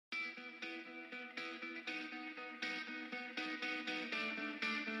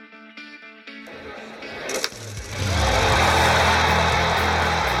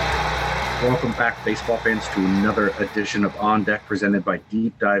Welcome back, baseball fans, to another edition of On Deck presented by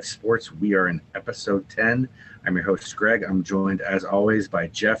Deep Dive Sports. We are in episode 10. I'm your host, Greg. I'm joined, as always, by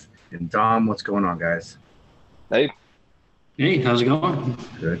Jeff and Dom. What's going on, guys? Hey. Hey, how's it going?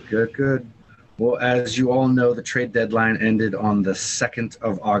 Good. Well, as you all know, the trade deadline ended on the 2nd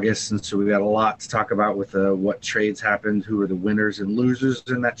of August, and so we got a lot to talk about with what trades happened, who are the winners and losers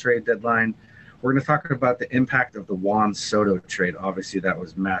in that trade deadline. We're going to talk about the impact of the Juan Soto trade. Obviously, that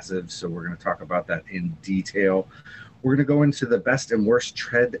was massive, so we're going to talk about that in detail. We're going to go into the best and worst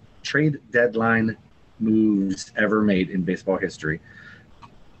trade deadline moves ever made in baseball history.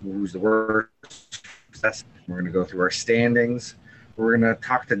 Who's the worst? We're going to go through our standings. We're going to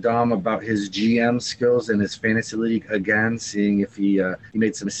talk to Dom about his GM skills in his fantasy league again, seeing if he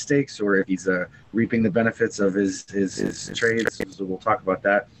made some mistakes or if he's reaping the benefits of his trades. So we'll talk about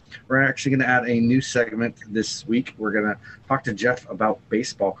that. We're actually going to add a new segment this week. We're going to talk to Jeff about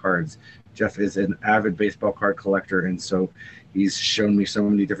baseball cards. Jeff is an avid baseball card collector, and so he's shown me so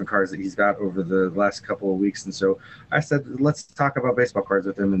many different cards that he's got over the last couple of weeks. And so I said, let's talk about baseball cards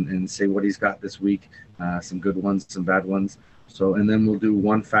with him and say what he's got this week, some good ones, some bad ones. So, and then we'll do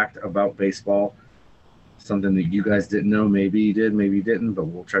one fact about baseball, something that you guys didn't know. Maybe you did, maybe you didn't, but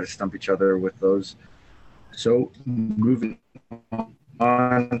we'll try to stump each other with those. So moving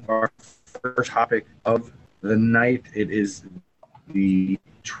on, our first topic of the night, it is the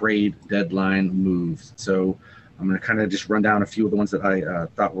trade deadline moves. So I'm going to kind of just run down a few of the ones that I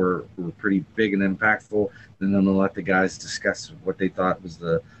thought were pretty big and impactful, and then I'll let the guys discuss what they thought was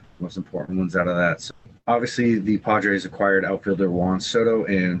the most important ones out of that. So obviously, the Padres acquired outfielder Juan Soto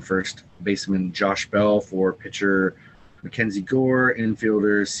and first baseman Josh Bell for pitcher Mackenzie Gore,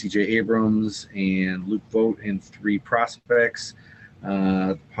 infielders C.J. Abrams and Luke Vogt, and 3 prospects.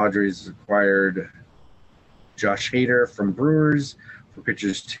 The Padres acquired Josh Hader from Brewers for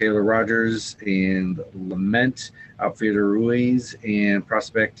pitchers Taylor Rogers and Lament, outfielder Ruiz, and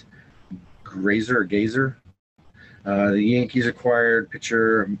prospect Gazer. The Yankees acquired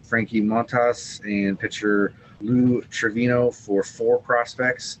pitcher Frankie Montas and pitcher Lou Trevino for 4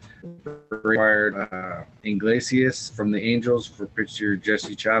 prospects. Acquired Iglesias from the Angels for pitcher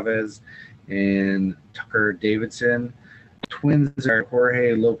Jesse Chavez and Tucker Davidson. Twins acquired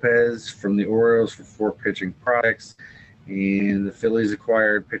Jorge Lopez from the Orioles for 4 pitching prospects. And the Phillies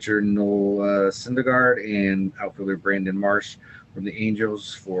acquired pitcher Noel Syndergaard and outfielder Brandon Marsh from the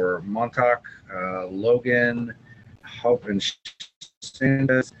Angels for Montauk, Logan, Hope, and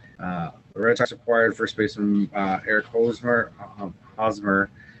Sanders. The Red Sox acquired first baseman Eric Hosmer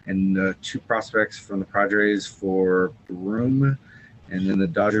and 2 prospects from the Padres for Broom. And then the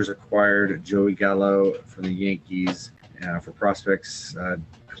Dodgers acquired Joey Gallo from the Yankees for prospects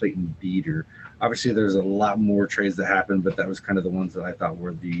Clayton Beeter. Obviously, there's a lot more trades that happened, but that was kind of the ones that I thought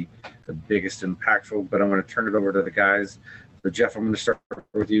were the biggest impactful. But I'm going to turn it over to the guys. So, Jeff, I'm going to start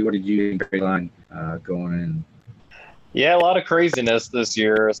with you. What did you think trade line going in? Yeah, a lot of craziness this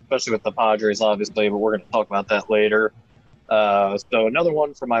year, especially with the Padres, obviously, but we're going to talk about that later. So another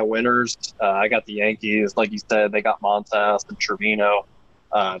one for my winners, I got the Yankees. Like you said, they got Montas and Trevino.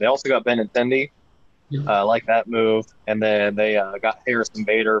 They also got Benintendi. I like that move. And then they got Harrison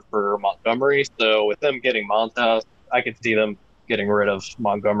Bader for Montgomery. So with them getting Montas, I could see them getting rid of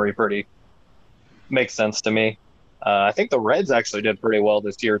Montgomery pretty. Makes sense to me. I think the Reds actually did pretty well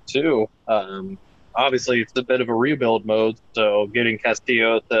this year, too. Obviously, it's a bit of a rebuild mode. So getting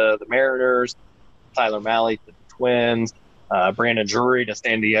Castillo to the Mariners, Tyler Mahle to the Twins, Brandon Drury to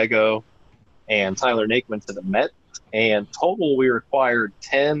San Diego, and Tyler Naquin to the Mets. And total, we required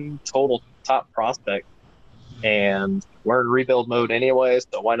 10 total top prospects. And we're in rebuild mode anyway,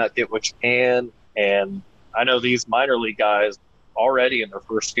 so why not get what you can? And I know these minor league guys already in their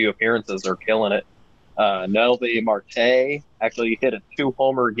first few appearances are killing it. Nelby Marte actually hit a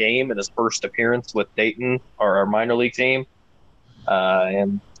 2-homer game in his first appearance with Dayton, our minor league team.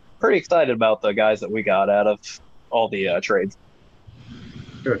 And pretty excited about the guys that we got out of all the trades.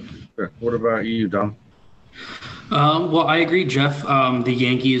 Good. What about you, Dom? Well, I agree, Jeff. The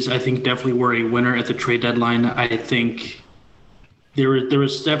Yankees, I think, definitely were a winner at the trade deadline. I think there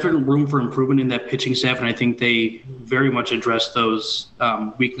was definitely room for improvement in that pitching staff, and I think they very much addressed those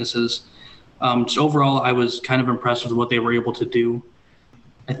weaknesses. So overall, I was kind of impressed with what they were able to do.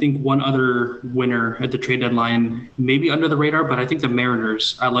 I think one other winner at the trade deadline, maybe under the radar, but I think the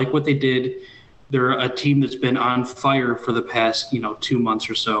Mariners. I like what they did. They're a team that's been on fire for the past, 2 months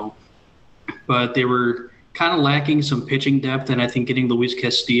or so. But they were kind of lacking some pitching depth, and I think getting Luis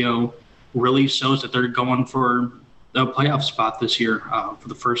Castillo really shows that they're going for a playoff spot this year for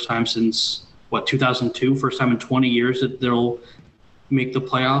the first time since, 2002, first time in 20 years that they'll make the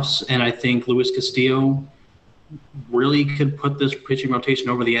playoffs, and I think Luis Castillo really could put this pitching rotation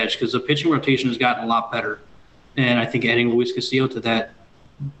over the edge because the pitching rotation has gotten a lot better. And I think adding Luis Castillo to that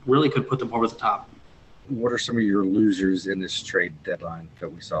really could put them over the top. What are some of your losers in this trade deadline that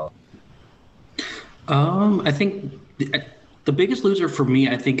we saw? I think the biggest loser for me,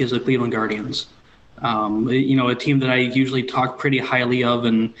 I think, is the Cleveland Guardians. A team that I usually talk pretty highly of,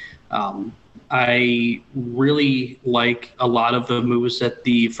 and I really like a lot of the moves that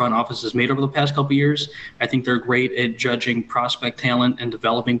the front office has made over the past couple of years. I think they're great at judging prospect talent and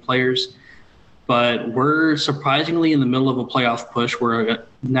developing players. But we're surprisingly in the middle of a playoff push. We're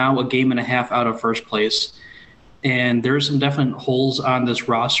now a game and a half out of first place. And there's some definite holes on this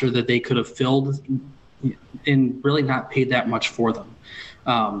roster that they could have filled and really not paid that much for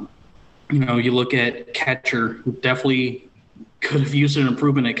them. You look at catcher, who definitely could have used an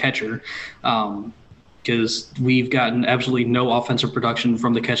improvement at catcher because we've gotten absolutely no offensive production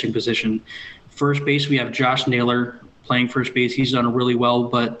from the catching position. First base, we have Josh Naylor playing first base. He's done really well,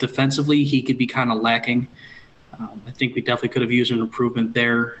 but defensively, he could be kind of lacking. I think we definitely could have used an improvement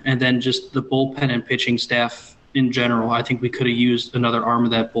there. And then just the bullpen and pitching staff in general, I think we could have used another arm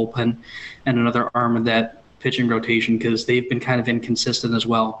of that bullpen and another arm of that pitching rotation because they've been kind of inconsistent as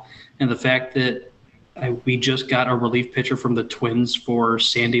well. And the fact that we just got a relief pitcher from the Twins for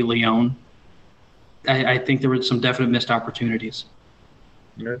Sandy Leon, I think there were some definite missed opportunities.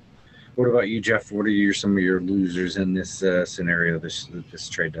 Yeah. What about you, Jeff? What are some of your losers in this scenario, this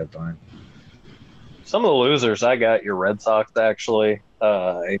trade deadline? Some of the losers I got your Red Sox, actually.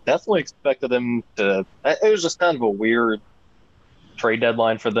 I definitely expected them to – it was just kind of a weird trade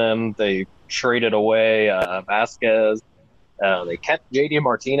deadline for them. They traded away Vasquez. They kept J.D.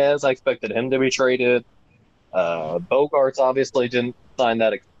 Martinez. I expected him to be traded. Bogarts obviously didn't sign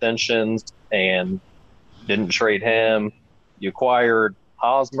that extension and didn't trade him. You acquired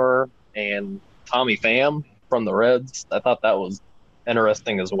Hosmer and Tommy Pham from the Reds. I thought that was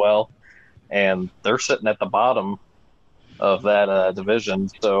interesting as well. And they're sitting at the bottom of that division.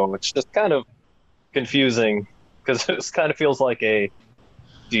 So it's just kind of confusing because it kind of feels like are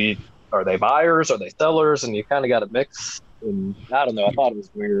they buyers? Are they sellers? And you kind of got to mix. And I don't know. I thought it was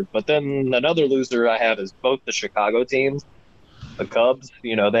weird. But then another loser I have is both the Chicago teams, the Cubs.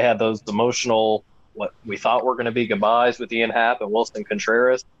 They had those emotional, what we thought were going to be goodbyes with Ian Happ and Wilson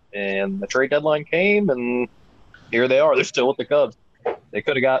Contreras. And the trade deadline came, and here they are. They're still with the Cubs. They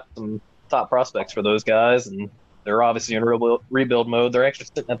could have got some top prospects for those guys, and they're obviously in rebuild mode. They're actually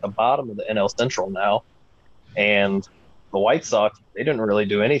sitting at the bottom of the NL Central now. And the White Sox, they didn't really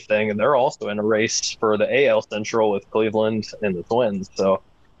do anything, and they're also in a race for the AL Central with Cleveland and the Twins. So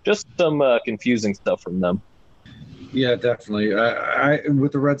just some confusing stuff from them. Yeah, definitely. I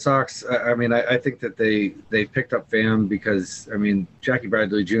with the Red Sox, I think that they picked up Pham because Jackie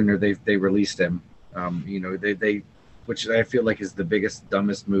Bradley Jr. They released him. They which I feel like is the biggest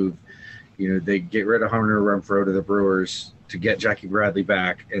dumbest move. They get rid of Hunter Renfroe to the Brewers to get Jackie Bradley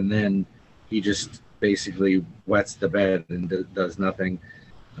back, and then he just basically wets the bed and does nothing.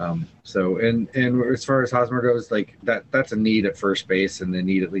 So as far as Hosmer goes, like that's a need at first base, and they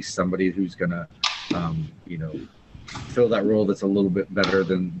need at least somebody who's gonna fill that role that's a little bit better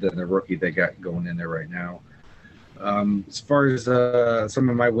than the rookie they got going in there right now. As far as some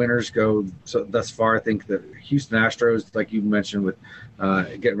of my winners go, so thus far, I think the Houston Astros, like you mentioned, with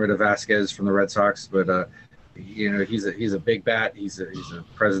getting rid of Vasquez from the Red Sox, but he's a big bat. He's a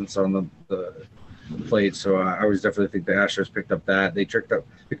presence on the plate, so I always definitely think the Astros picked up that. They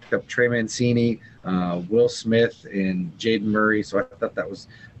picked up Trey Mancini, Will Smith, and Jaden Murray, so I thought that was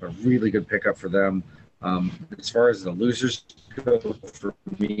a really good pickup for them. As far as the losers go for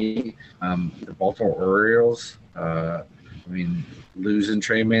me, the Baltimore Orioles, losing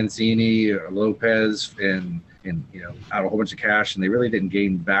Trey Mancini, Lopez, and out a whole bunch of cash, and they really didn't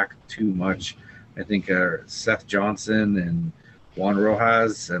gain back too much. I think Seth Johnson and Juan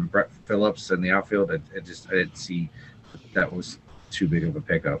Rojas and Brett Phillips in the outfield, I didn't see that was too big of a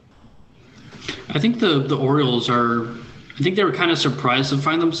pickup. I think the Orioles they were kind of surprised to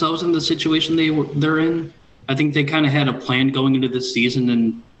find themselves in the situation they're in. I think they kind of had a plan going into this season,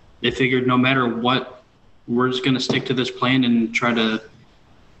 and they figured no matter what, we're just going to stick to this plan and try to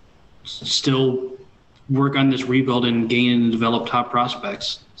still work on this rebuild and gain and develop top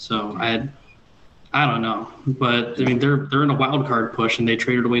prospects. So I don't know, but they're in a wild card push, and they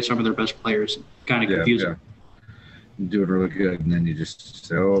traded away some of their best players. Kind of confusing. Yeah. Doing really good, and then you just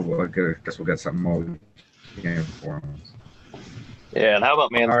say, "Oh, well, I guess we got something more for them." Yeah, and how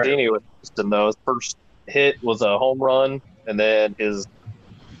about Mancini with Houston, though? His first hit was a home run, and then his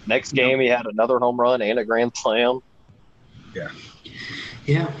next game he had another home run and a grand slam. Yeah.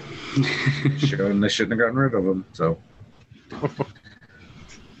 Yeah. They shouldn't have gotten rid of him. So, all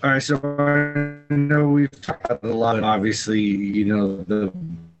right. So I know we've talked about it a lot. And obviously,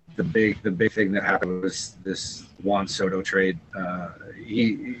 the big thing that happened was this Juan Soto trade.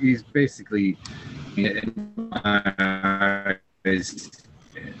 He's basically, in my eyes,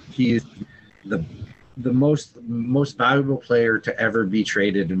 he is the most valuable player to ever be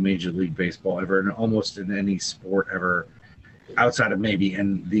traded in Major League Baseball ever, and almost in any sport ever, outside of maybe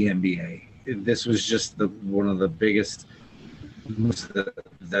in the NBA. This was just one of the biggest moves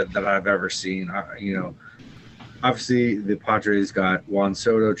that I've ever seen. Obviously the Padres got Juan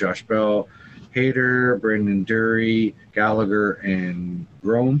Soto, Josh Bell, Hader, Brandon Dury, Gallagher, and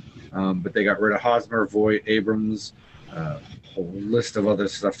Grom. But they got rid of Hosmer, Voit, Abrams, a whole list of other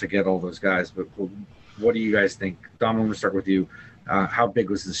stuff to get all those guys. But what do you guys think? Dom, I'm going to start with you. How big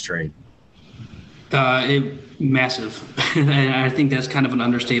was this trade? Massive. And I think that's kind of an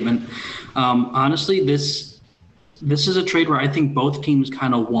understatement. Honestly, this is a trade where I think both teams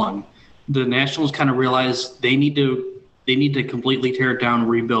kind of won. The Nationals kind of realized they need to completely tear it down,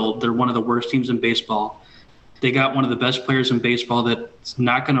 rebuild. They're one of the worst teams in baseball. They got one of the best players in baseball that's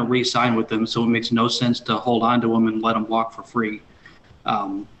not going to re-sign with them, so it makes no sense to hold on to him and let him walk for free.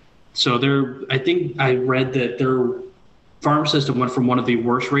 I think I read that their farm system went from one of the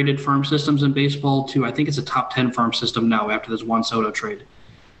worst rated farm systems in baseball to, I think it's a top 10 farm system now after this Juan Soto trade.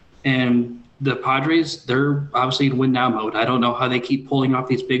 And the Padres, they're obviously in win now mode. I don't know how they keep pulling off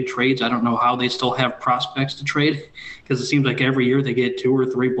these big trades. I don't know how they still have prospects to trade, because it seems like every year they get 2 or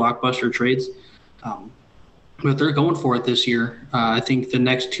 3 blockbuster trades. But they're going for it this year. I think the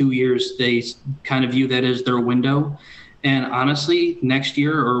next 2 years, they kind of view that as their window. And honestly, next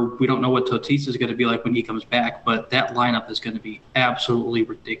year, or we don't know what Tatis is going to be like when he comes back, but that lineup is going to be absolutely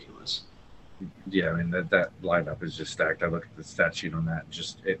ridiculous. Yeah, I mean, that lineup is just stacked. I looked at the stat sheet on that.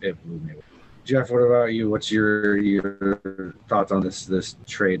 It blew me away. Jeff, what about you? What's your thoughts on this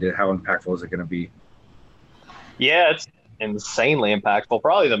trade? How impactful is it going to be? Yeah, it's insanely impactful.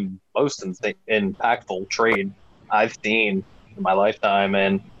 Probably the most impactful trade I've seen in my lifetime.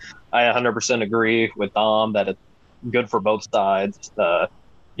 And I 100% agree with Dom that it's good for both sides. The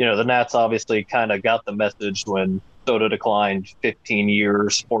Nats obviously kind of got the message when Soto declined 15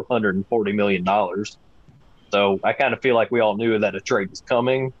 years, $440 million. So I kind of feel like we all knew that a trade was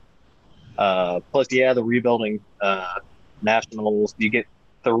coming. Plus, the rebuilding Nationals, you get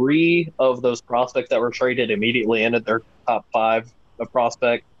 3 of those prospects that were traded immediately ended their top 5 of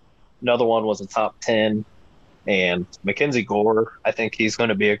prospect. Another one was a top 10. And Mackenzie Gore, I think he's going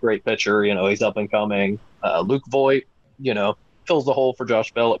to be a great pitcher. He's up and coming. Luke Voit, fills the hole for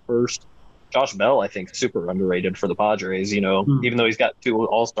Josh Bell at first. Josh Bell, I think, super underrated for the Padres. Even though he's got 2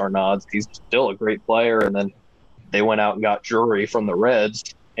 All-Star nods, he's still a great player. And then they went out and got Drury from the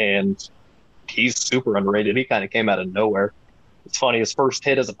Reds, and he's super underrated. He kind of came out of nowhere. It's funny, his first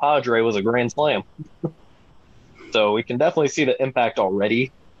hit as a Padre was a grand slam. So we can definitely see the impact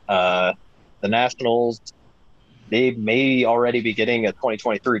already. The Nationals, they may already be getting a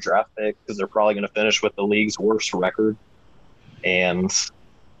 2023 draft pick because they're probably going to finish with the league's worst record. And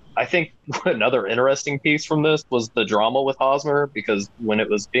I think another interesting piece from this was the drama with Hosmer, because when it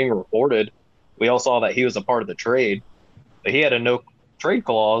was being reported, we all saw that he was a part of the trade, but he had a no trade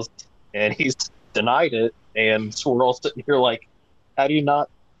clause and he's denied it. And so we're all sitting here like, how do you not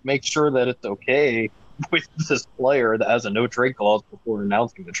make sure that it's okay with this player that has a no trade clause before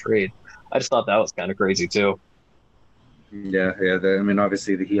announcing the trade? I just thought that was kind of crazy too. Yeah. I mean,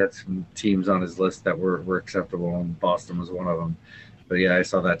 obviously he had some teams on his list that were acceptable, and Boston was one of them. But yeah, I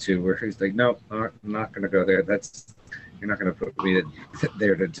saw that too, where he's like, no, I'm not going to go there. You're not going to put me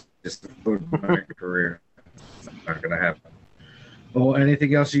there to just put my career. It's not going to happen. Well,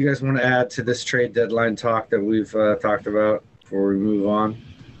 anything else you guys want to add to this trade deadline talk that we've talked about before we move on?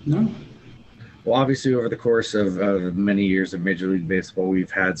 No. Well, obviously, over the course of many years of Major League Baseball,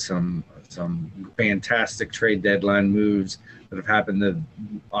 we've had some fantastic trade deadline moves that have happened that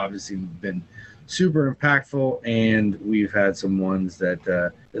obviously been super impactful, and we've had some ones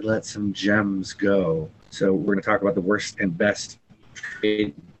that let some gems go. So we're going to talk about the worst and best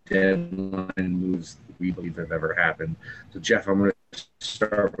trade deadline moves we believe have ever happened. So Jeff, I'm going to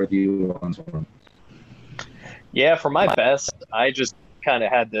start with you on this one. Yeah, for my best, I just kind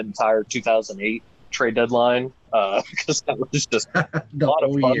of had the entire 2008 trade deadline because that was just a lot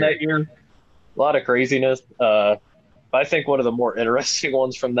of fun that year. A lot of craziness. I think one of the more interesting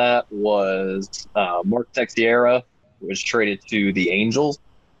ones from that was Mark Teixeira was traded to the Angels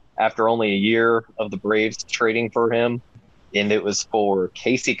after only a year of the Braves trading for him. And it was for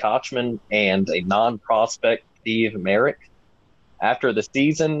Casey Kotchman and a non-prospect Steve Merrick. After the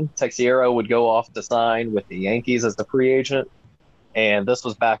season, Texiera would go off to sign with the Yankees as the free agent. And this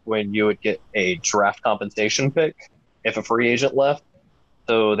was back when you would get a draft compensation pick if a free agent left.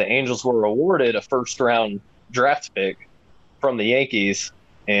 So the Angels were awarded a first round draft pick from the Yankees.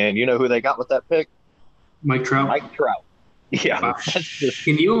 And you know who they got with that pick? Mike Trout. Mike Trout. Yeah. Wow.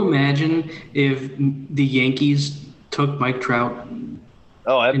 Can you imagine if the Yankees took Mike Trout?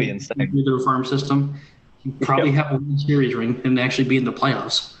 Oh, that'd be insane. Into their farm system. He'd probably have a World Series ring and actually be in the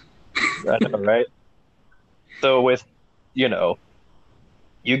playoffs. I know, right? So with, you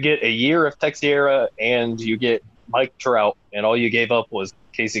get a year of Texiera and you get Mike Trout, and all you gave up was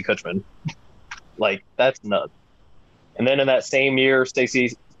Casey Kutchman. Like, that's nuts. And then in that same year,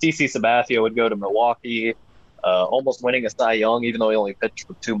 CC Sabathia would go to Milwaukee, almost winning a Cy Young, even though he only pitched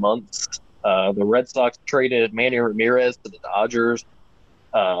for 2 months. The Red Sox traded Manny Ramirez to the Dodgers.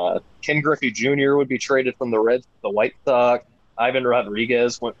 Ken Griffey Jr. would be traded from the Reds to the White Sox. Ivan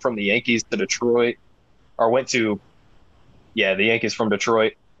Rodriguez went from the Yankees to Detroit, or went to, the Yankees from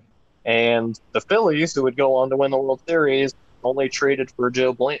Detroit. And the Phillies, who would go on to win the World Series, only traded for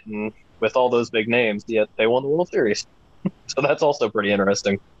Joe Blanton with all those big names, yet they won the World Series. So that's also pretty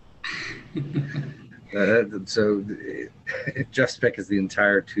interesting. So Jeff's pick is the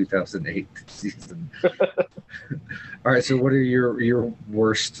entire 2008 season. All right, so what are your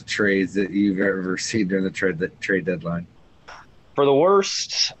worst trades that you've ever seen during the trade deadline? For the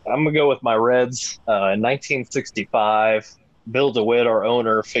worst, I'm going to go with my Reds. In 1965, Bill DeWitt, our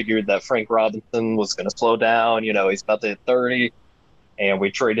owner, figured that Frank Robinson was going to slow down. He's about to hit 30. And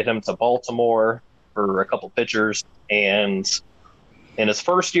we traded him to Baltimore for a couple pitchers. And in his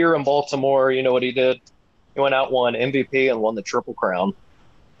first year in Baltimore, you know what he did? He went out, won MVP, and won the Triple Crown.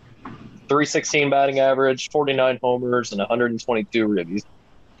 316 batting average, 49 homers, and 122 ribbies.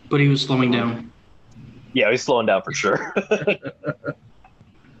 But he was slowing down. Yeah, he's slowing down for sure.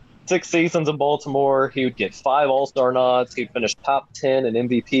 6 seasons in Baltimore, he would get 5 All-Star nods. He'd finish top 10 in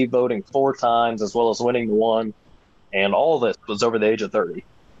MVP voting 4 times, as well as winning the one. And all of this was over the age of 30.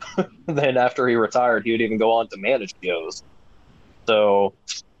 Then after he retired, he would even go on to manage the O's. So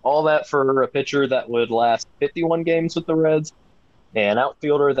all that for a pitcher that would last 51 games with the Reds, an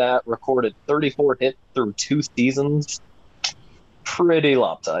outfielder that recorded 34 hits through 2 seasons. Pretty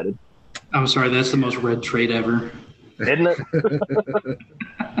lopsided. I'm sorry, that's the most red trade ever. Isn't it?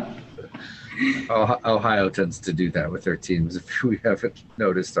 Ohio tends to do that with their teams, if we haven't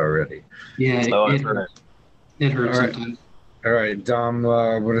noticed already. Yeah, it hurts All right. sometimes. All right, Dom,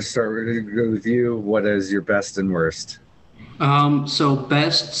 I'm going to start with you. What is your best and worst? So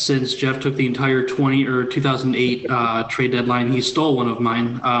best, since Jeff took the entire 2008 trade deadline, he stole one of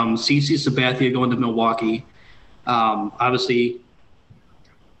mine. CC Sabathia going to Milwaukee. Obviously,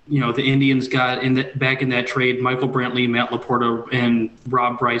 the Indians got back in that trade Michael Brantley, Matt Laporta, and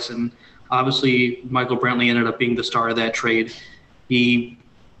Rob Bryson. Obviously, Michael Brantley ended up being the star of that trade. He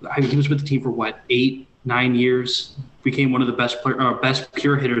was with the team for 8-9 years. Became one of the best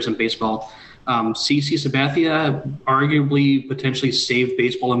pure hitters in baseball. CC Sabathia arguably potentially saved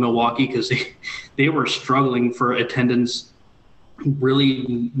baseball in Milwaukee because they were struggling for attendance,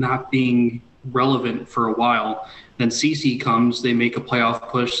 really not being relevant for a while. Then CC comes, they make a playoff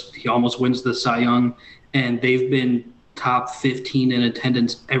push. He almost wins the Cy Young, and they've been top 15 in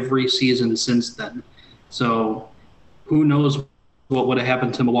attendance every season since then. So who knows what would have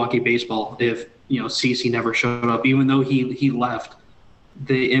happened to Milwaukee baseball if CC never showed up, even though he left.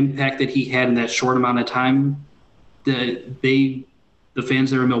 The impact that he had in that short amount of time, the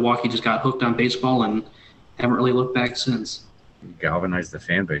fans there in Milwaukee just got hooked on baseball and haven't really looked back since. Galvanized the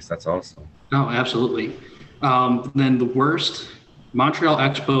fan base. That's awesome. Oh, absolutely. Then the worst, Montreal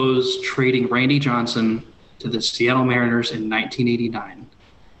Expos trading Randy Johnson to the Seattle Mariners in 1989.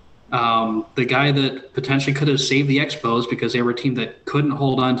 The guy that potentially could have saved the Expos because they were a team that couldn't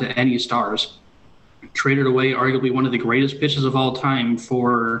hold on to any stars, traded away arguably one of the greatest pitchers of all time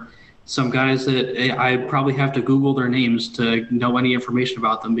for some guys that I probably have to Google their names to know any information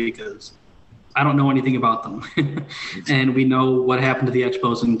about them because I don't know anything about them. And we know what happened to the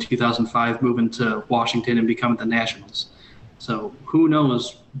Expos in 2005, moving to Washington and becoming the Nationals. So who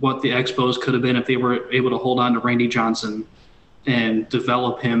knows what the Expos could have been if they were able to hold on to Randy Johnson and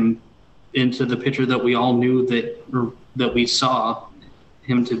develop him into the pitcher that we all knew that we saw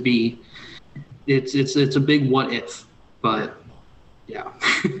him to be. It's a big what if, but yeah.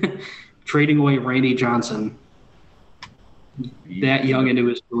 Trading away Randy Johnson that young into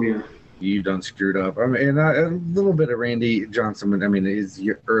his career. You done screwed up. I mean, and a little bit of Randy Johnson. I mean, his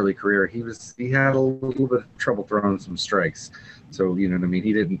early career, he had a little bit of trouble throwing some strikes. So you know what I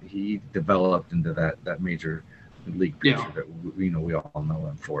mean. He developed into that major league pitcher that we all know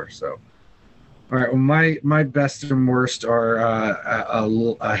him for. So, all right. Well, my best and worst are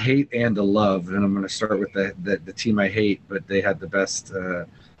a hate and a love, and I'm going to start with the team I hate, but they had the best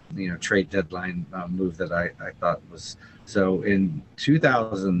trade deadline move that I thought was. So in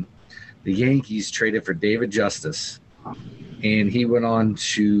 2000, the Yankees traded for David Justice, and he went on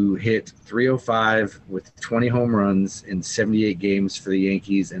to hit 305 with 20 home runs in 78 games for the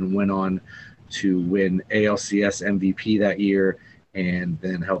Yankees, and went on to win ALCS MVP that year, and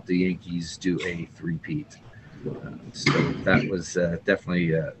then helped the Yankees do a three-peat. So that was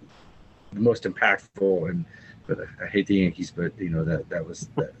definitely the most impactful. But I hate the Yankees, but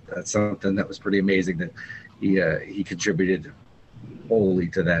that's something that was pretty amazing that he contributed wholly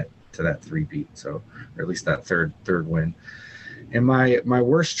to that three-peat. So, or at least that third win. And my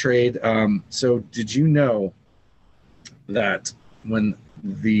worst trade. So did you know that when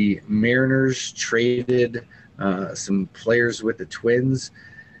the Mariners traded some players with the Twins,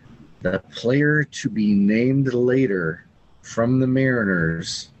 the player to be named later from the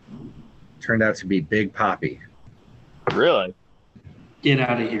Mariners turned out to be Big Papi? Really? Get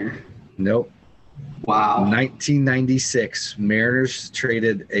out of here. Nope. Wow. 1996, Mariners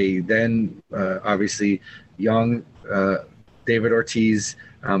traded a then obviously young David Ortiz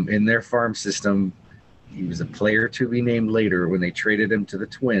in their farm system. He was a player to be named later when they traded him to the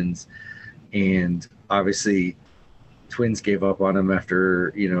Twins, and obviously Twins gave up on him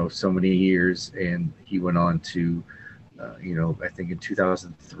after so many years, and he went on to I think in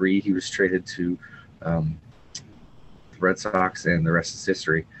 2003 he was traded to the Red Sox, and the rest is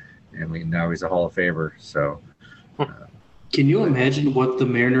history. I mean, now he's a Hall of Famer. So, can you imagine what the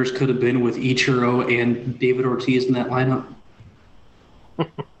Mariners could have been with Ichiro and David Ortiz in that lineup?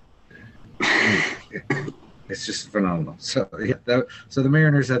 It's just phenomenal. So, yeah, so the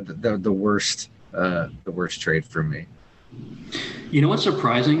Mariners had the worst trade for me. You know what's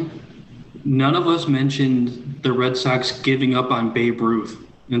surprising? None of us mentioned the Red Sox giving up on Babe Ruth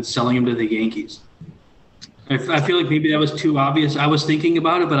and selling him to the Yankees. I feel like maybe that was too obvious. I was thinking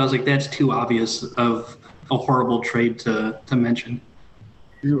about it, but I was like, that's too obvious of a horrible trade to mention.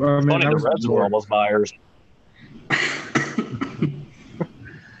 Funny, the Reds were almost buyers.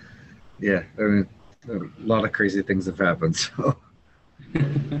 Yeah, I mean, a lot of crazy things have happened. So.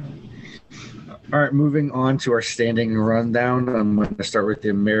 All right, moving on to our standing rundown. I'm going to start with the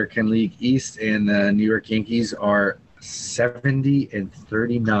American League East, and the New York Yankees are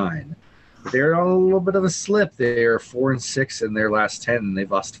 70-39. They're on a little bit of a slip. They're 4-6 in their last 10, and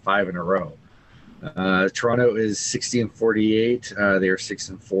they've lost 5 in a row. Toronto is 60-48. They are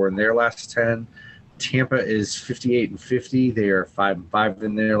 6-4 in their last 10. Tampa is 58-50. They are 5-5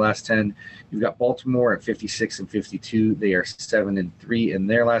 in their last 10. You've got Baltimore at 56-52. They are 7-3 in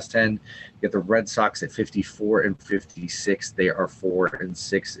their last 10. You got the Red Sox at 54-56. They are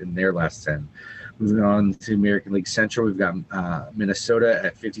 4-6 in their last 10. Moving on to American League Central, we've got Minnesota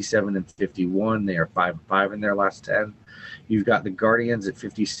at 57-51. They are 5-5 in their last 10. You've got the Guardians at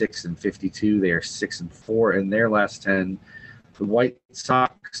 56-52. They are 6-4 in their last 10. The White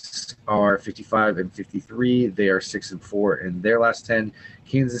Sox are 55-53. They are 6-4 in their last 10.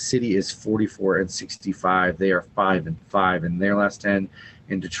 Kansas City is 44-65. They are 5-5 in their last 10.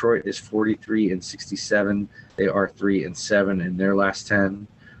 And Detroit is 43-67. They are 3-7 in their last 10.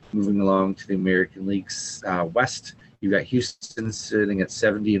 Moving along to the American League's West, you've got Houston sitting at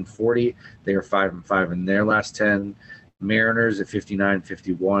 70-40. They are 5-5 in their last 10. Mariners at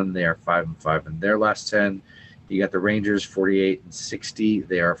 59-51. They are 5-5 in their last 10. You got the Rangers 48-60.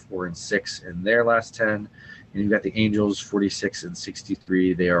 They are 4-6 in their last 10. And you've got the Angels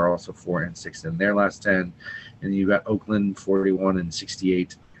 46-63. They are also 4-6 in their last 10. And you've got Oakland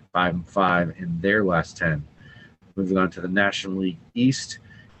 41-68, 5-5 in their last 10. Moving on to the National League East,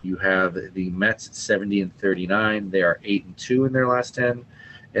 you have the Mets at 70-39. They are 8-2 in their last 10.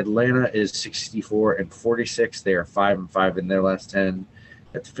 Atlanta is 64-46. They are 5-5 in their last 10.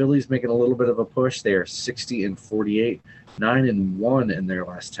 The Phillies making a little bit of a push. They are 60-48, 9-1 in their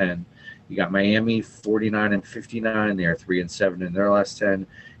last 10. You got Miami 49-59. They are 3-7 in their last 10.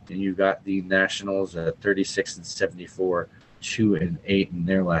 And you've got the Nationals at 36-74, 2-8 in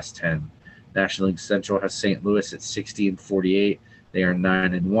their last 10. National League Central has St. Louis at 60-48. They are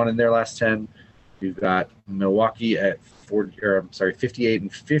 9-1 in their last 10. You've got Milwaukee at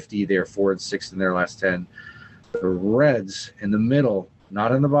 58-50. They are 4-6 in their last 10. The Reds in the middle,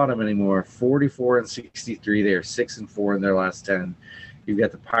 not in the bottom anymore, 44-63. They are 6-4 in their last 10. You've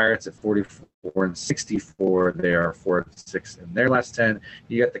got the Pirates at 4-64. They are 4-6 in their last 10.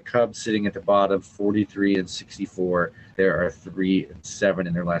 You got the Cubs sitting at the bottom, 43-64. They are 3-7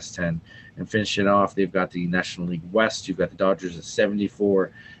 in their last 10. And finishing off, they've got the National League West. You've got the Dodgers at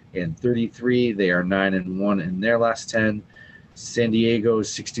 74-33. They are 9-1 in their last 10. San Diego is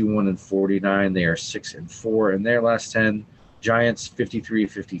 61-49. They are 6-4 in their last 10. Giants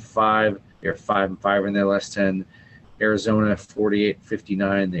 53-55. They are 5-5 in their last 10. Arizona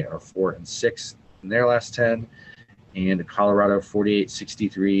 48-59. They are 4-6 in their last 10. And Colorado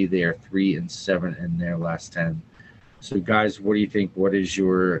 48-63. They are 3-7 in their last 10. So, guys, what do you think? What is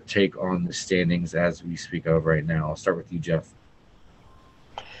your take on the standings as we speak of right now? I'll start with you, Jeff.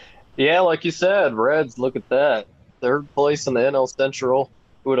 Yeah, like you said, Reds, look at that. Third place in the NL Central.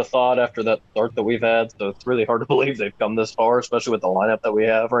 Who would have thought after that start that we've had? So it's really hard to believe they've come this far, especially with the lineup that we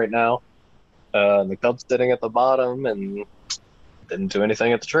have right now. The Cubs sitting at the bottom and didn't do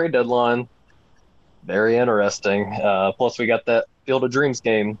anything at the trade deadline. Very interesting. Plus, we got that Field of Dreams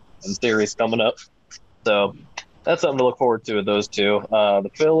game and series coming up. So that's something to look forward to with those two.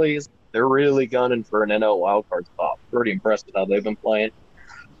 The Phillies, they're really gunning for an NL wildcard spot. Pretty impressed with how they've been playing.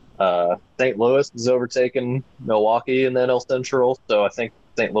 St. Louis is overtaking Milwaukee in the NL Central, so I think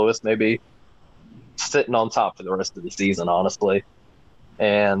St. Louis may be sitting on top for the rest of the season, honestly.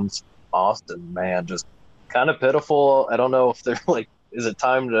 And Austin, man, just kind of pitiful. I don't know if they're like, is it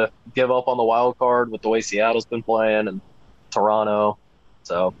time to give up on the wild card with the way Seattle's been playing and Toronto?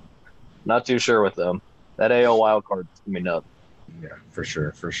 So, not too sure with them. That AL wild card is going to be nuts. Yeah, for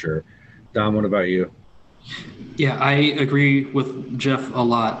sure. Dom, what about you? Yeah, I agree with Jeff a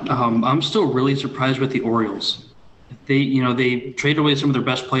lot. I'm still really surprised with the Orioles. They traded away some of their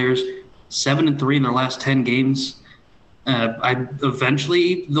best players, 7-3 in their last 10 games.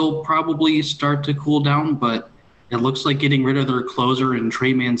 Eventually they'll probably start to cool down, but it looks like getting rid of their closer and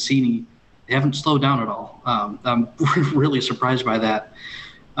Trey Mancini, they haven't slowed down at all. I'm really surprised by that.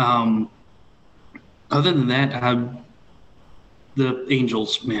 Other than that, the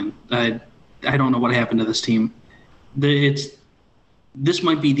Angels, man, I don't know what happened to this team. This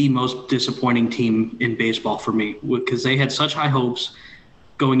might be the most disappointing team in baseball for me because they had such high hopes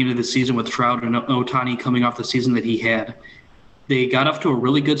going into the season with Trout and Ohtani coming off the season that he had. They got off to a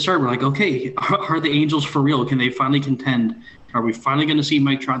really good start. We're like, okay, are the Angels for real? Can they finally contend? Are we finally going to see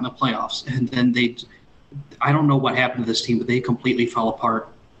Mike Trout in the playoffs? And then I don't know what happened to this team, but they completely fell apart.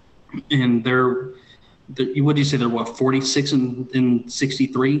 And what do you say? They're 46 and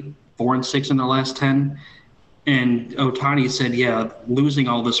 63, 4-6 in their last 10. And Ohtani said, yeah, losing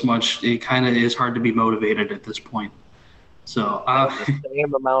all this much, it kind of is hard to be motivated at this point. So the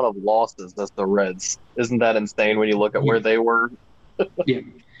same amount of losses as the Reds. Isn't that insane when you look at where they were? Yeah.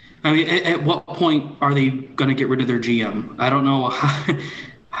 I mean, at what point are they going to get rid of their GM? I don't know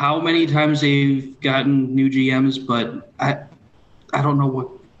how many times they've gotten new GMs, but I don't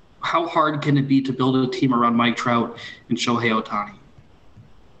know how hard can it be to build a team around Mike Trout and Shohei Ohtani?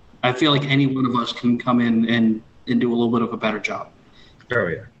 I feel like any one of us can come in and do a little bit of a better job. Oh,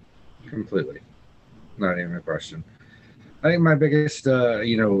 yeah. Completely. Not even a question. I think my biggest,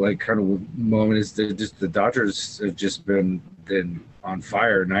 kind of moment is the Dodgers have just been on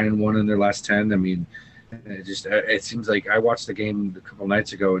fire, 9-1 in their last 10. I mean, it seems like I watched the game a couple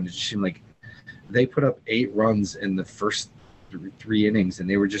nights ago, and it just seemed like they put up 8 runs in the first three innings, and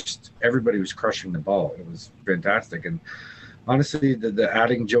they were everybody was crushing the ball. It was fantastic, and honestly, the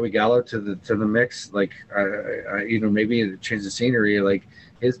adding Joey Gallo to the mix, like maybe change the scenery, like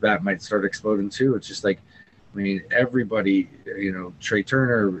his bat might start exploding too. It's just like, I mean, everybody, Trey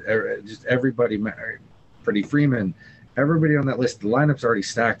Turner, just everybody, Freddie Freeman, everybody on that list, the lineup's already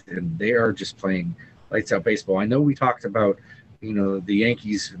stacked, and they are just playing lights out baseball. I know we talked about, the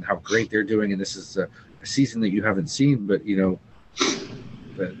Yankees and how great they're doing, and this is a season that you haven't seen, but,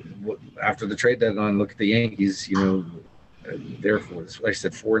 but after the trade deadline, look at the Yankees, they're, like I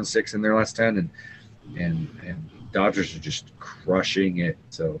said, 4-6 in their last 10, and Dodgers are just crushing it.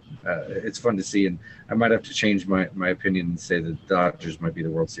 So it's fun to see, and I might have to change my opinion and say that Dodgers might be the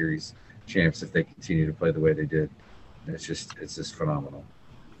World Series champs if they continue to play the way they did. It's just phenomenal.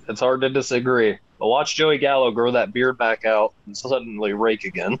 It's hard to disagree. But watch Joey Gallo grow that beard back out and suddenly rake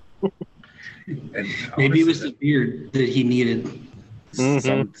again. And maybe it was the beard that he needed.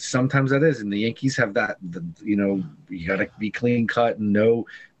 Sometimes that is, and the Yankees have that. You got to be clean cut and no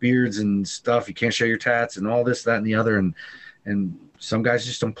beards and stuff. You can't show your tats and all this, that, and the other. And some guys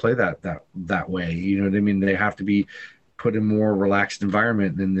just don't play that way. You know what I mean? They have to be put in more relaxed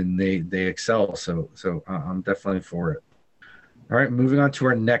environment, and then they excel. So I'm definitely for it. All right, moving on to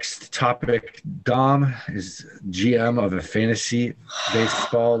our next topic. Dom is GM of a fantasy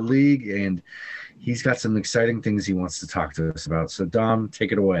baseball league, and he's got some exciting things he wants to talk to us about. So, Dom,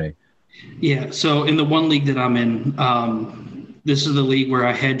 take it away. Yeah, so in the one league that I'm in, this is the league where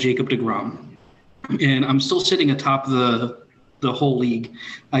I had Jacob deGrom, and I'm still sitting atop the whole league.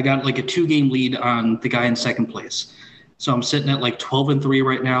 I got like a 2-game lead on the guy in second place. So I'm sitting at like 12-3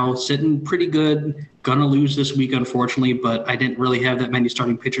 right now, sitting pretty good. Gonna lose this week, unfortunately, but I didn't really have that many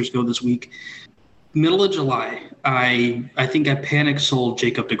starting pitchers go this week. Middle of July, I think I panic sold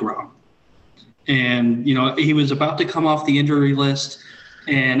Jacob deGrom. And, he was about to come off the injury list,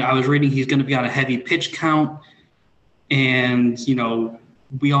 and I was reading he's going to be on a heavy pitch count. And,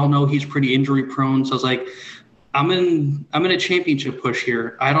 we all know he's pretty injury prone. So I was like, I'm in a championship push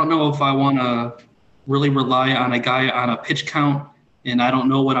here. I don't know if I want to really rely on a guy on a pitch count, and I don't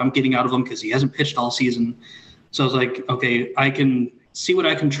know what I'm getting out of him because he hasn't pitched all season. So I was like, okay, I can see what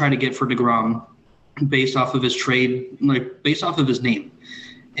I can try to get for deGrom based off of his trade, like based off of his name.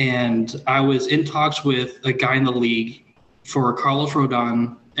 And I was in talks with a guy in the league for Carlos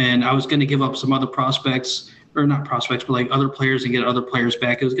Rodon, and I was going to give up some other prospects, or not prospects, but like other players and get other players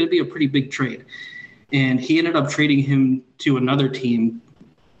back. It was going to be a pretty big trade. And he ended up trading him to another team,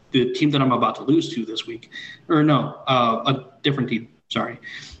 the team that I'm about to lose to this week. Or no, a different team. Sorry.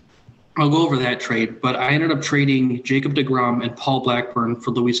 I'll go over that trade. But I ended up trading Jacob deGrom and Paul Blackburn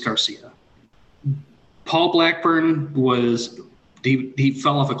for Luis Garcia. Paul Blackburn he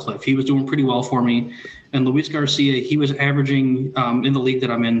fell off a cliff. He was doing pretty well for me. And Luis Garcia, he was averaging, in the league that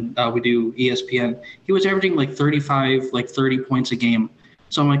I'm in, we do ESPN, he was averaging like 35, like 30 points a game.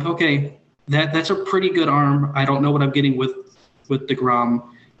 So I'm like, okay, that's a pretty good arm. I don't know what I'm getting with deGrom.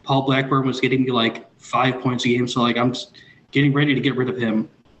 Paul Blackburn was getting me like 5 points a game. So like I'm just getting ready to get rid of him.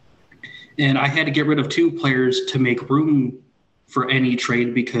 And I had to get rid of 2 players to make room for any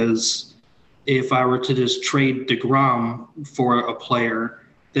trade, because if I were to just trade deGrom for a player,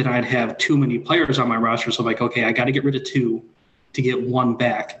 then I'd have too many players on my roster. So I'm like, okay, I got to get rid of 2 to get 1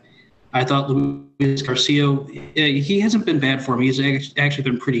 back. I thought Luis Garcia, he hasn't been bad for me. He's actually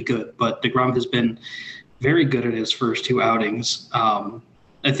been pretty good, but deGrom has been very good in his first 2 outings.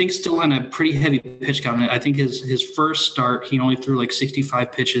 I think still on a pretty heavy pitch count. I think his first start, he only threw like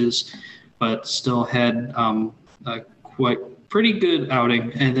 65 pitches, but still had a quite pretty good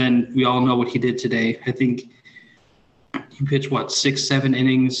outing. And then we all know what he did today. I think he pitched, 6-7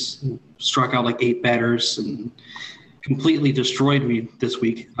 innings, struck out like 8 batters, and completely destroyed me this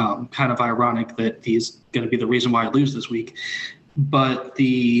week. Kind of ironic that he's going to be the reason why I lose this week. But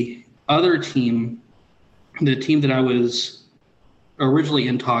the other team, the team that I was originally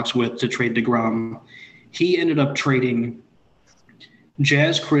in talks with to trade deGrom, he ended up trading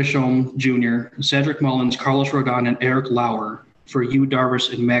Jazz Chisholm Jr., Cedric Mullins, Carlos Rodon, and Eric Lauer for Yu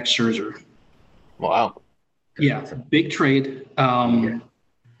Darvish and Max Scherzer. Wow. Yeah, big trade.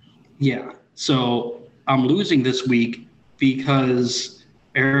 Yeah, so I'm losing this week because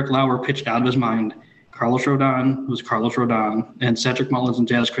Eric Lauer pitched out of his mind. Carlos Rodon was Carlos Rodon, and Cedric Mullins and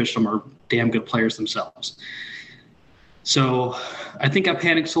Jazz Chisholm are damn good players themselves. So I think I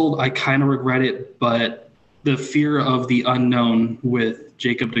panic sold. I kind of regret it, but the fear of the unknown with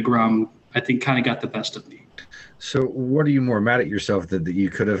Jacob deGrom, I think, kind of got the best of me. So what are you more mad at yourself that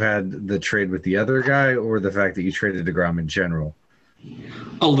you could have had the trade with the other guy, or the fact that you traded deGrom in general?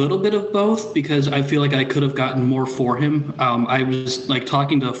 A little bit of both, because I feel like I could have gotten more for him. I was like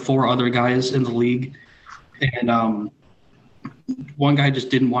talking to 4 other guys in the league, and one guy just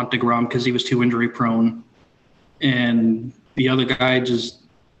didn't want deGrom because he was too injury prone, and the other guy just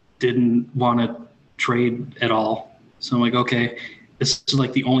didn't want to trade at all. So I'm like, okay, this is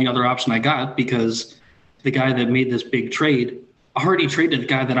like the only other option I got, because the guy that made this big trade already traded the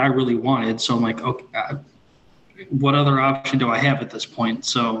guy that I really wanted. So I'm like, okay, what other option do I have at this point?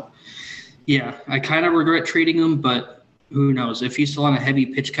 So yeah, I kind of regret trading him, but who knows? If he's still on a heavy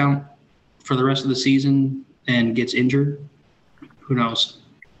pitch count for the rest of the season and gets injured, who knows?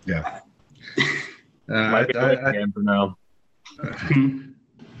 Yeah. Might be a waiting game for now.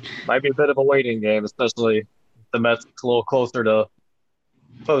 Might be a bit of a waiting game, especially if the Mets a little closer to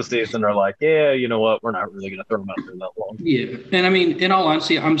postseason are like, yeah, you know what? We're not really going to throw them out there that long. Yeah, and I mean, in all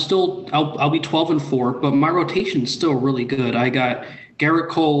honesty, I'll be 12-4, but my rotation's still really good. I got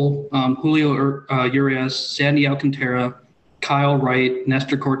Garrett Cole, Julio Urias, Sandy Alcantara, Kyle Wright,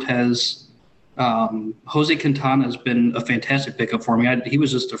 Nestor Cortez. Jose Quintana has been a fantastic pickup for me. He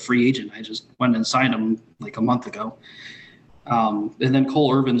was just a free agent. I just went and signed him like a month ago. And then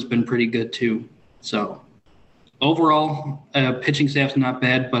Cole Irvin's been pretty good too. So overall, pitching staff's not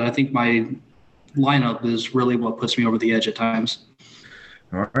bad, but I think my lineup is really what puts me over the edge at times.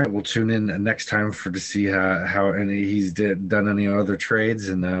 All right, we'll tune in next time to see how he's done any other trades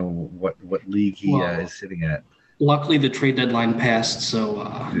and what league he is sitting at. Luckily, the trade deadline passed, so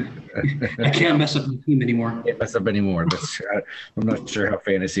I can't mess up my team anymore. Can't mess up anymore. I'm not sure how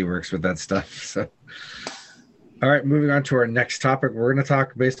fantasy works with that stuff. So, all right, moving on to our next topic. We're going to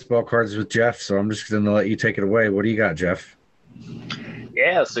talk baseball cards with Jeff. So I'm just going to let you take it away. What do you got, Jeff?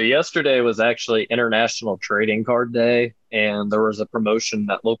 Yeah, so yesterday was actually International Trading Card Day, and there was a promotion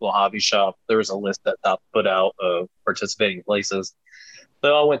at local hobby shop. There was a list that Top put out of participating places.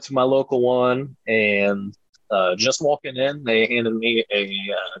 So I went to my local one, and just walking in, they handed me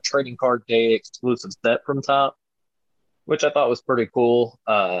a Trading Card Day exclusive set from Top, which I thought was pretty cool.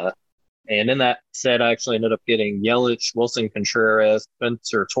 And in that set, I actually ended up getting Yelich, Wilson Contreras,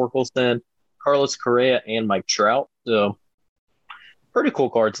 Spencer Torkelson, Carlos Correa, and Mike Trout. So pretty cool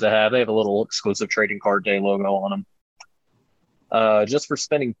cards to have. They have a little exclusive Trading Card Day logo on them. Just for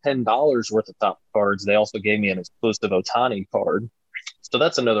spending $10 worth of Top cards, they also gave me an exclusive Ohtani card. So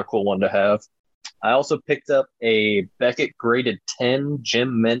that's another cool one to have. I also picked up a Beckett graded 10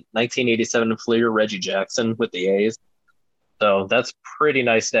 Jim Mint 1987 Fleer Reggie Jackson with the A's. So that's pretty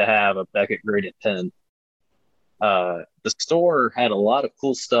nice to have, a Beckett graded 10. The store had a lot of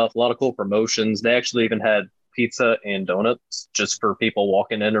cool stuff, a lot of cool promotions. They actually even had pizza and donuts just for people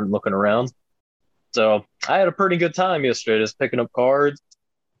walking in and looking around. So I had a pretty good time yesterday, just picking up cards,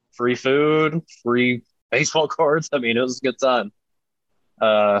 free food, free baseball cards. I mean, it was a good time.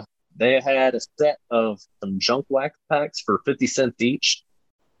 They had a set of some junk wax packs for 50 cents each.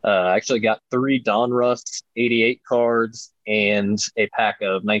 I actually got 3 Donruss 88 cards and a pack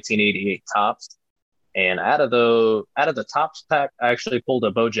of 1988 Tops. And out of the Tops pack, I actually pulled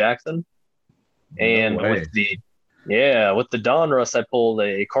a Bo Jackson. And with the Donruss, I pulled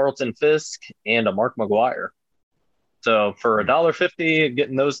a Carlton Fisk and a Mark McGwire. So for $1.50,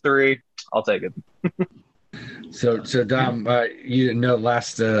 getting those 3, I'll take it. So Dom, you didn't know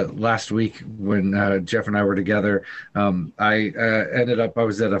last week when Jeff and I were together, I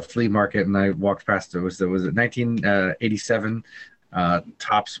was at a flea market and I walked past it was a 1987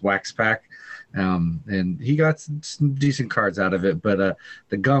 Tops wax pack. And he got some decent cards out of it, but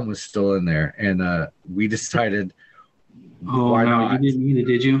the gum was still in there, and we decided, why not? You didn't mean it,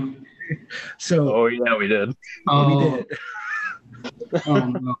 did you? So, yeah, we did. We did.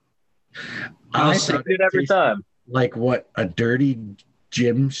 No. I say it every time. Like what a dirty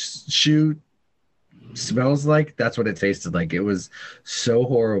gym shoe smells like. That's what it tasted like. It was so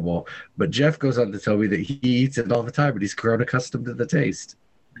horrible. But Jeff goes on to tell me that he eats it all the time, but he's grown accustomed to the taste.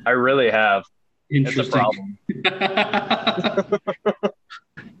 I really have. Interesting. It's a problem.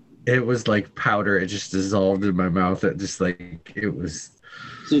 It was like powder. It just dissolved in my mouth. It just it was.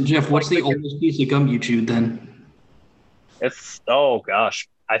 So Jeff, what's the oldest piece of gum you chewed then? Oh gosh,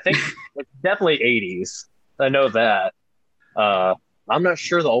 I think it's definitely 80s. I know that. I'm not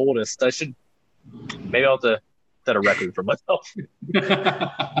sure the oldest. Maybe I'll have to set a record for myself.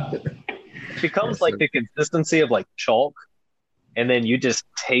 It becomes like the consistency of like chalk. And then you just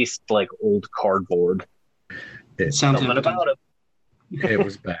taste like old cardboard. It sounds something about it. It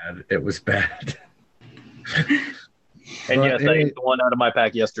was bad. It was bad. And yes, I ate the one out of my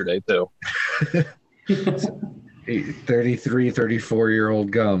pack yesterday too. 33,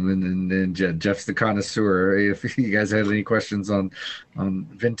 34-year-old gum, and Jeff's the connoisseur. If you guys had any questions on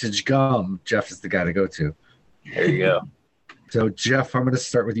vintage gum, Jeff is the guy to go to. There you go. So Jeff, I'm going to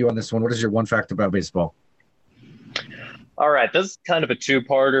start with you on this one. What is your one fact about baseball? All right, this is kind of a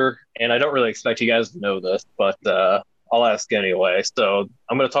two-parter, and I don't really expect you guys to know this, but I'll ask anyway. So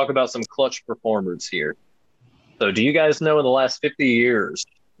I'm going to talk about some clutch performers here. So do you guys know in the last 50 years,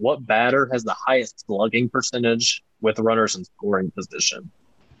 what batter has the highest slugging percentage with runners in scoring position?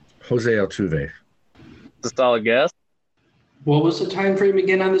 Jose Altuve. It's a solid guess. What was the time frame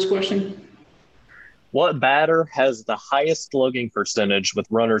again on this question? What batter has the highest slugging percentage with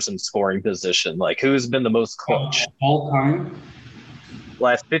runners in scoring position? Like, who's been the most clutch? All time?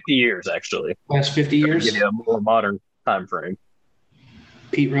 Last 50 years, actually. Last 50 years? Give you a more modern time frame.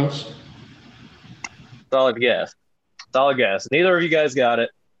 Pete Rose? Solid guess. Solid guess. Neither of you guys got it.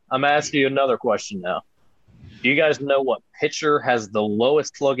 I'm asking you another question now. Do you guys know what pitcher has the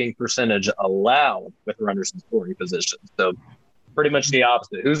lowest slugging percentage allowed with runners in scoring position? So pretty much the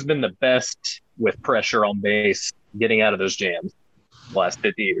opposite. Who's been the best with pressure on base getting out of those jams the last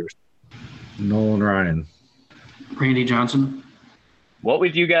 50 years? Nolan Ryan. Randy Johnson. What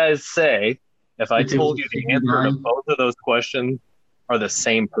would you guys say if I told you the answer to both of those questions are the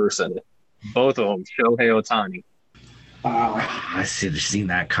same person? Both of them, Shohei Ohtani. Wow. I should have seen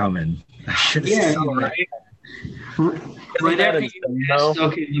that coming. I should have Yeah, seen that. Right? Right that after insane, you though? asked,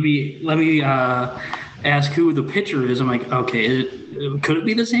 okay, let me ask who the pitcher is. I'm like, okay, could it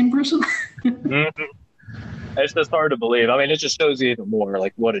be the same person? Mhm. It's just hard to believe. I mean, it just shows you even more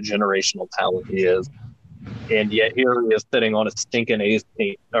like what a generational talent he is. And yet here he is sitting on a stinking A's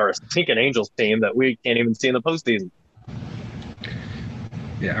team or a stinking Angels team that we can't even see in the postseason.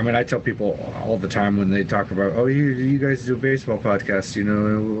 Yeah, I mean, I tell people all the time when they talk about, oh, you guys do a baseball podcast,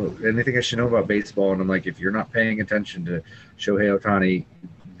 anything I should know about baseball, and I'm like, if you're not paying attention to Shohei Ohtani,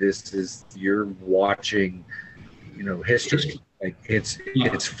 you're watching, history. Like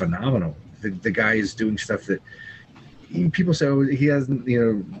it's phenomenal. The guy is doing stuff that people say, oh, he hasn't,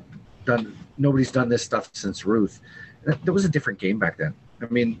 done. Nobody's done this stuff since Ruth. There was a different game back then. I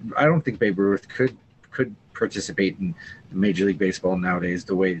mean, I don't think Babe Ruth could participate in Major League Baseball nowadays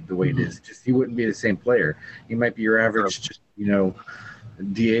the way it is. Just he wouldn't be the same player. He might be your average, just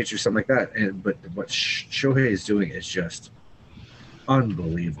DH or something like that. But what Shohei is doing is just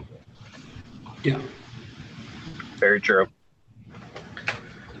unbelievable. Yeah. Very true.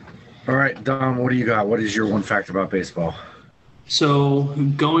 All right, Dom, what do you got? What is your one fact about baseball? So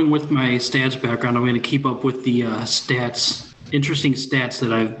going with my stats background, I'm going to keep up with the interesting stats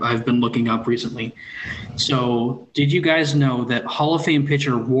that I've been looking up recently. So did you guys know that Hall of Fame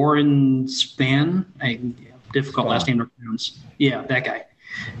pitcher Warren Spahn, difficult last name to pronounce. Yeah, that guy.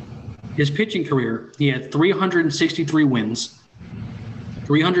 His pitching career, he had 363 wins,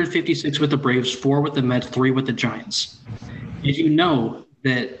 356 with the Braves, 4 with the Mets, 3 with the Giants. Did you know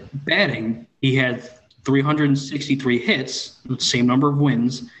that batting, he had 363 hits, the same number of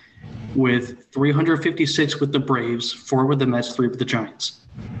wins, with 356 with the Braves, 4 with the Mets, 3 with the Giants.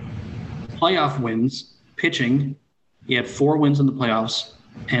 Playoff wins, pitching, he had 4 wins in the playoffs,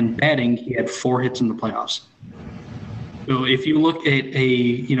 and batting, he had 4 hits in the playoffs. So if you look at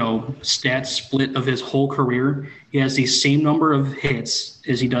a stat split of his whole career, he has the same number of hits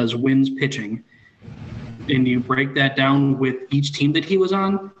as he does wins pitching. And you break that down with each team that he was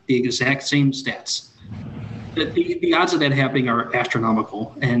on, the exact same stats. The odds of that happening are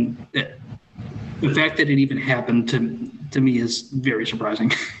astronomical, and the fact that it even happened to me is very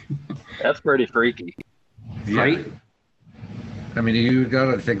surprising. That's pretty freaky. Yeah. Right? I mean, you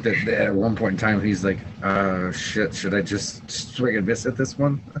got to think that at one point in time, he's like, shit, should I just swing and miss at this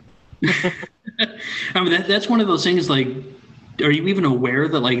one? I mean, that's one of those things, like, are you even aware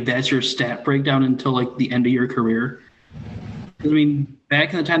that, like, that's your stat breakdown until, like, the end of your career? I mean,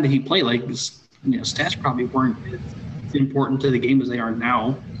 back in the time that he played, like, stats probably weren't as important to the game as they are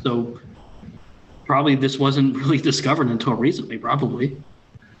now. So probably this wasn't really discovered until recently, probably.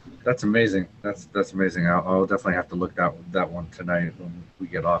 That's amazing. That's amazing. I'll definitely have to look that one tonight when we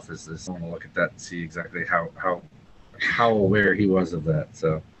get off. I want to look at that and see exactly how aware he was of that.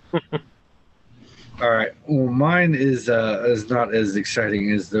 So, all right. Well, mine is not as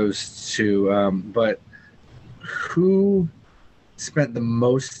exciting as those two. But who spent the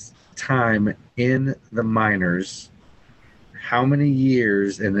most time in the minors? How many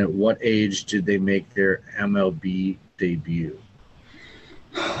years and at what age did they make their MLB debut?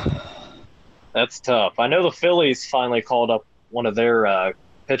 That's tough. I know the Phillies finally called up one of their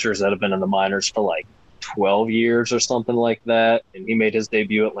pitchers that have been in the minors for like 12 years or something like that, and he made his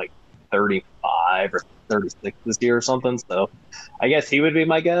debut at like 35 or 36 this year or something. So I guess he would be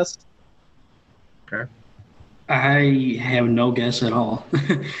my guess. Okay. I have no guess at all.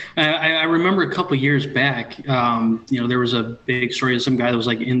 I remember a couple of years back, there was a big story of some guy that was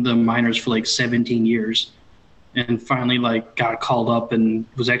like in the minors for like 17 years. And finally, like, got called up and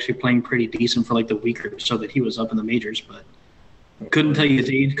was actually playing pretty decent for like the week or so that he was up in the majors, but couldn't tell you his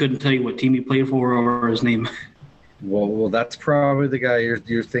age, couldn't tell you what team he played for or his name. Well, that's probably the guy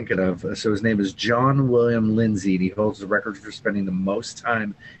you're thinking of. So his name is John William Lindsay, and he holds the record for spending the most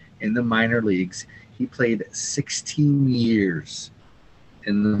time in the minor leagues. He played 16 years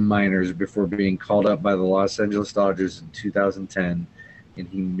in the minors before being called up by the Los Angeles Dodgers in 2010. And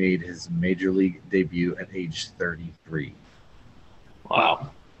he made his major league debut at age 33.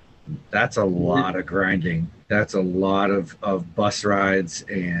 Wow. That's a lot of grinding. That's a lot of bus rides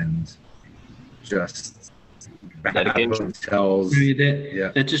and just bad hotels.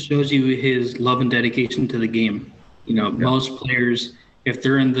 That just shows you his love and dedication to the game. Most players, if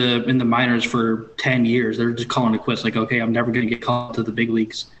they're in the minors for 10 years, they're just calling it quits. Like, okay, I'm never going to get called to the big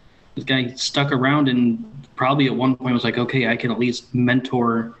leagues. This guy stuck around and probably at one point was like, okay, I can at least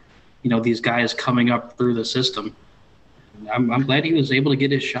mentor, these guys coming up through the system. I'm glad he was able to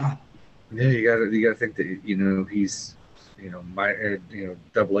get his shot. Yeah, you gotta think that he's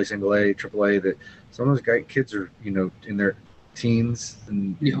double A, single A, triple A. That some of those kids are in their teens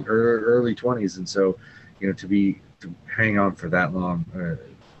and early 20s, and so to hang on for that long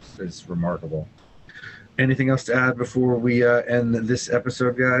is remarkable. Anything else to add before we end this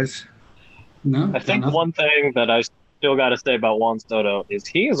episode, guys? No. I think one thing that I still got to say about Juan Soto is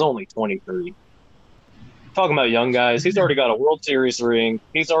he is only 23. Talking about young guys, he's already got a World Series ring.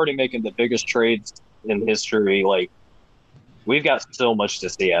 He's already making the biggest trades in history. Like, we've got so much to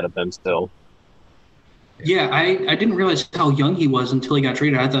see out of him still. Yeah, I didn't realize how young he was until he got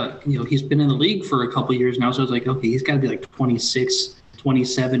traded. I thought, he's been in the league for a couple of years now, so I was like, okay, he's got to be like 26,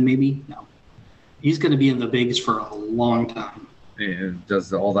 27 maybe. No, he's going to be in the bigs for a long time. And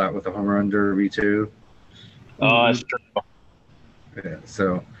does all that with the home run derby too. Oh, that's true. Yeah,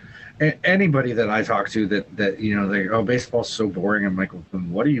 so anybody that I talk to that they go, oh, baseball's so boring. I'm like, well,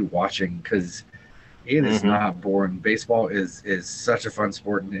 then what are you watching? Because it is not boring. Baseball is such a fun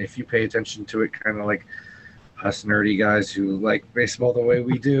sport, and if you pay attention to it, kind of like us nerdy guys who like baseball the way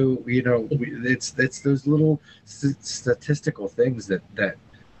we do, it's those little statistical things that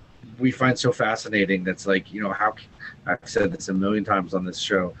we find so fascinating. That's like, how I've said this a million times on this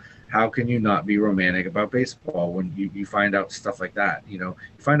show. How can you not be romantic about baseball when you find out stuff like that? You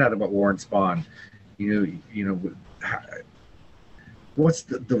find out about Warren Spahn. What's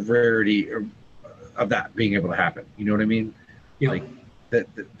the rarity of that being able to happen? You know what I mean? Yeah. Like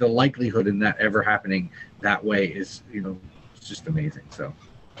the likelihood in that ever happening that way is, it's just amazing. So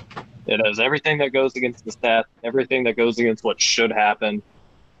it is everything that goes against the stat, everything that goes against what should happen.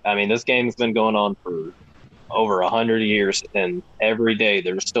 I mean, this game's been going on for over 100 years, and every day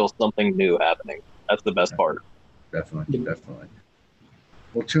there's still something new happening. That's the best part. Definitely.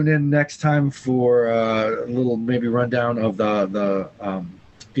 We'll tune in next time for a little maybe rundown of the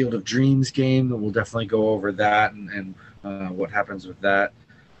Field of Dreams game. We'll definitely go over that and what happens with that.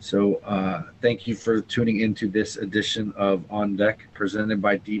 So thank you for tuning into this edition of On Deck, presented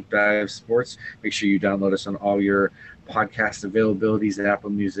by Deep Dive Sports. Make sure you download us on all your podcast availabilities at Apple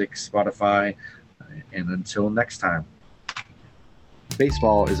Music, Spotify, and until next time.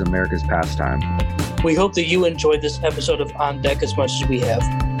 Baseball is America's pastime. We hope that you enjoyed this episode of On Deck as much as we have.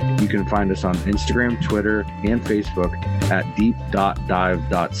 You can find us on Instagram, Twitter, and Facebook at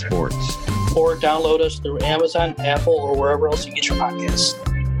deep.dive.sports. Or download us through Amazon, Apple, or wherever else you get your podcasts.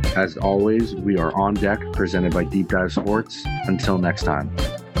 As always, we are On Deck, presented by Deep Dive Sports. Until next time.